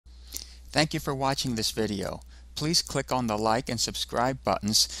Thank you for watching this video. Please click on the like and subscribe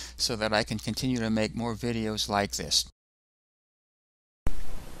buttons so that I can continue to make more videos like this.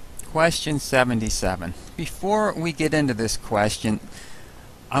 Question 77. Before we get into this question,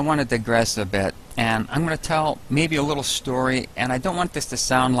 I want to digress a bit, and I'm going to tell maybe a little story, and I don't want this to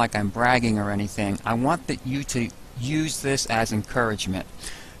sound like I'm bragging or anything. I want you to use this as encouragement.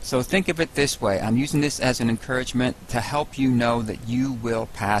 So think of it this way. I'm using this as an encouragement to help you know that you will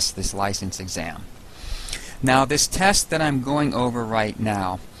pass this license exam. Now, this test that I'm going over right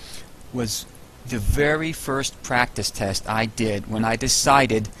now was the very first practice test I did when I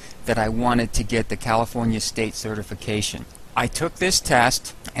decided that I wanted to get the California State certification. I took this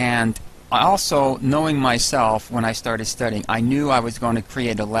test, and also, knowing myself when I started studying, I knew I was going to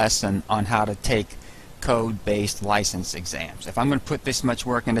create a lesson on how to take code-based license exams. If I'm going to put this much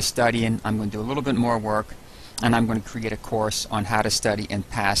work into studying, I'm going to do a little bit more work, and I'm going to create a course on how to study and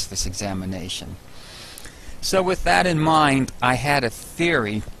pass this examination. So with that in mind, I had a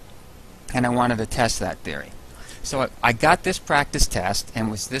theory, and I wanted to test that theory. So I got this practice test, and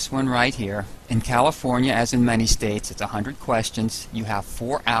it was this one right here. In California, as in many states, it's 100 questions. You have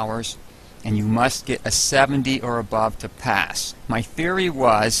 4 hours, and you must get a 70 or above to pass. My theory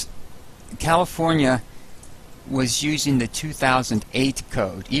was California was using the 2008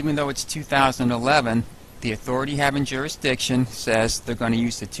 code. Even though it's 2011, the authority having jurisdiction says they're going to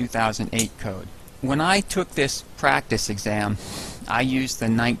use the 2008 code. When I took this practice exam, I used the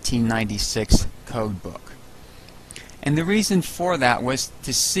 1996 code book. And the reason for that was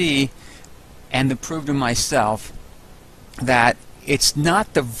to see and to prove to myself that it's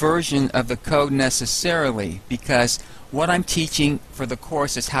not the version of the code necessarily, because what I'm teaching for the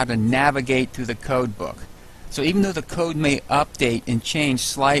course is how to navigate through the code book. So even though the code may update and change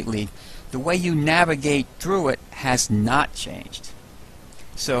slightly, the way you navigate through it has not changed.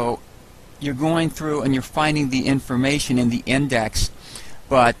 So you're going through and you're finding the information in the index,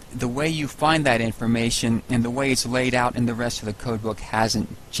 but the way you find that information and the way it's laid out in the rest of the code book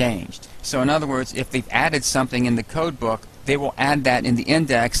hasn't changed. So in other words, if they've added something in the code book, they will add that in the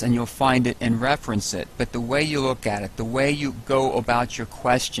index and you'll find it and reference it. But the way you look at it, the way you go about your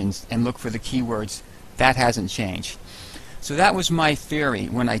questions and look for the keywords, that hasn't changed. So that was my theory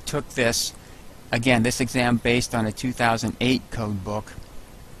when I took this, again, this exam based on a 2008 code book,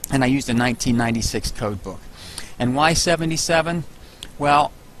 and I used a 1996 code book. And why 77?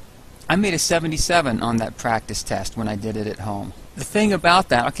 Well, I made a 77 on that practice test when I did it at home. The thing about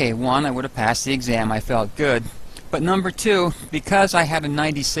that, okay, one, I would have passed the exam, I felt good. But number two, because I had a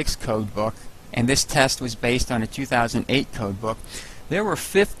 96 code book, and this test was based on a 2008 code book, there were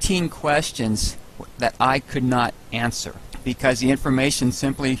 15 questions that I could not answer because the information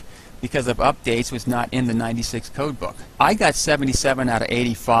simply, because of updates, was not in the 96 code book. I got 77 out of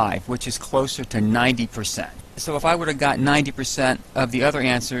 85, which is closer to 90%. So if I would have got 90% of the other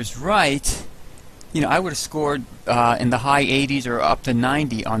answers right, I would have scored in the high 80s or up to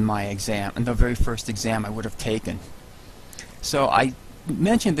 90 on my exam, in the very first exam I would have taken. So I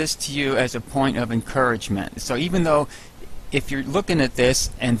mentioned this to you as a point of encouragement. So even though if you're looking at this,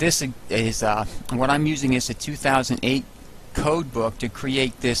 and this is what I'm using is a 2008 code book to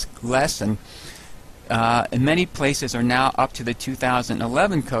create this lesson, and many places are now up to the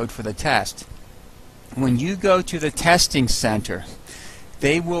 2011 code for the test. When you go to the testing center,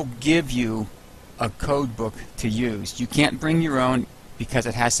 they will give you a code book to use. You can't bring your own because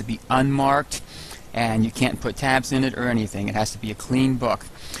it has to be unmarked, and you can't put tabs in it or anything. It has to be a clean book.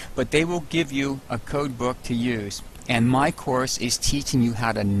 But they will give you a code book to use. And my course is teaching you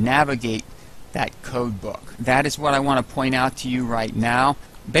how to navigate that code book. That is what I want to point out to you right now.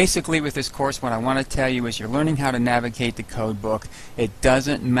 Basically, with this course, what I want to tell you is you're learning how to navigate the code book. It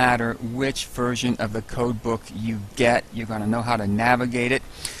doesn't matter which version of the code book you get. You're going to know how to navigate it.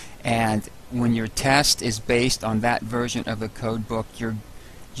 And when your test is based on that version of the code book,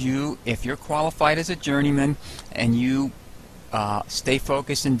 if you're qualified as a journeyman and you stay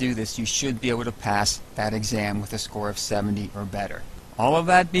focused and do this, you should be able to pass that exam with a score of 70 or better. All of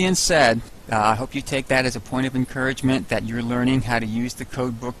that being said, I hope you take that as a point of encouragement that you're learning how to use the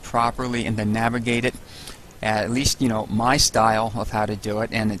code book properly and to navigate it, at least my style of how to do it,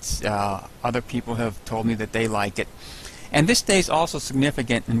 and it's other people have told me that they like it. And this day is also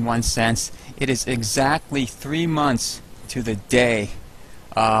significant in one sense. It is exactly 3 months to the day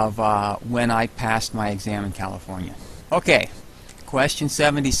of when I passed my exam in California. Okay, question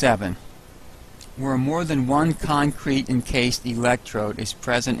 77. Where more than one concrete encased electrode is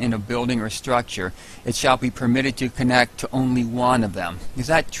present in a building or structure, it shall be permitted to connect to only one of them. Is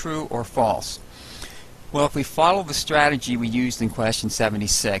that true or false? Well, if we follow the strategy we used in question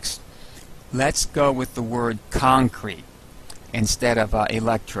 76, let's go with the word concrete instead of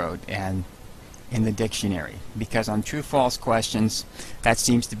electrode and in the dictionary, because on true-false questions that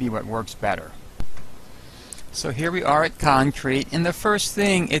seems to be what works better. So here we are at concrete, and the first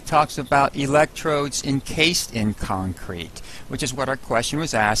thing it talks about electrodes encased in concrete, which is what our question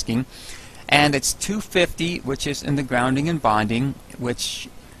was asking, and it's 250, which is in the grounding and bonding, which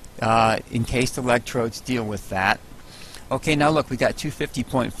encased electrodes deal with that. Okay, now look, we got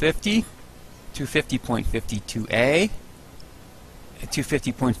 250.50, 250.52a,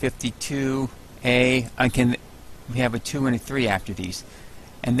 250.52a, we have a 2 and a 3 after these,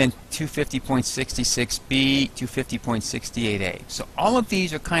 and then 250.66b, 250.68a. So all of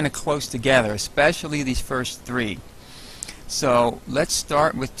these are kind of close together, especially these first three. So let's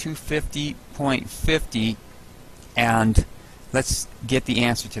start with 250.50 and let's get the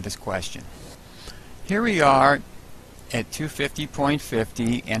answer to this question. Here we are at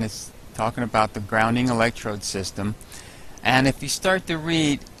 250.50, and it's talking about the grounding electrode system. And if you start to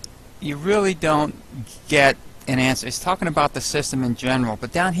read, you really don't get an answer. It's talking about the system in general,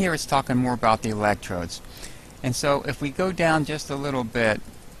 but down here it's talking more about the electrodes. And so if we go down just a little bit,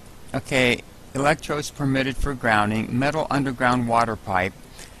 okay, electrodes permitted for grounding, metal underground water pipe.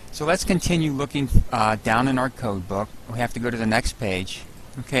 So let's continue looking down in our code book. We have to go to the next page.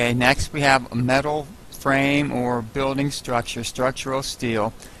 Okay, next we have a metal frame or building structure, structural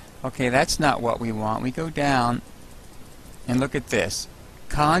steel. Okay, that's not what we want. We go down and look at this.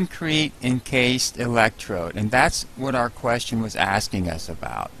 Concrete encased electrode, and that's what our question was asking us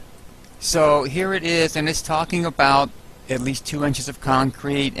about. So here it is, and it's talking about at least 2 inches of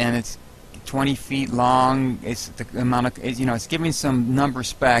concrete, and it's 20 feet long. It's the amount of, it's giving some number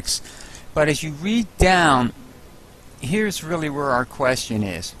specs, but as you read down, here's really where our question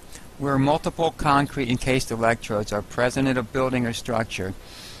is. Where multiple concrete encased electrodes are present in a building or structure,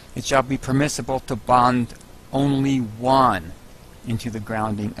 it shall be permissible to bond only one into the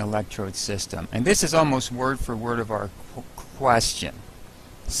grounding electrode system. And this is almost word for word of our question.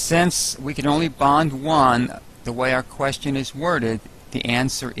 Since we can only bond one, the way our question is worded, the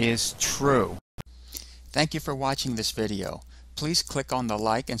answer is true. Thank you for watching this video. Please click on the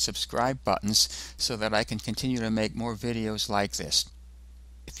like and subscribe buttons so that I can continue to make more videos like this.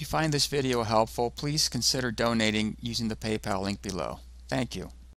 If you find this video helpful, please consider donating using the PayPal link below. Thank you.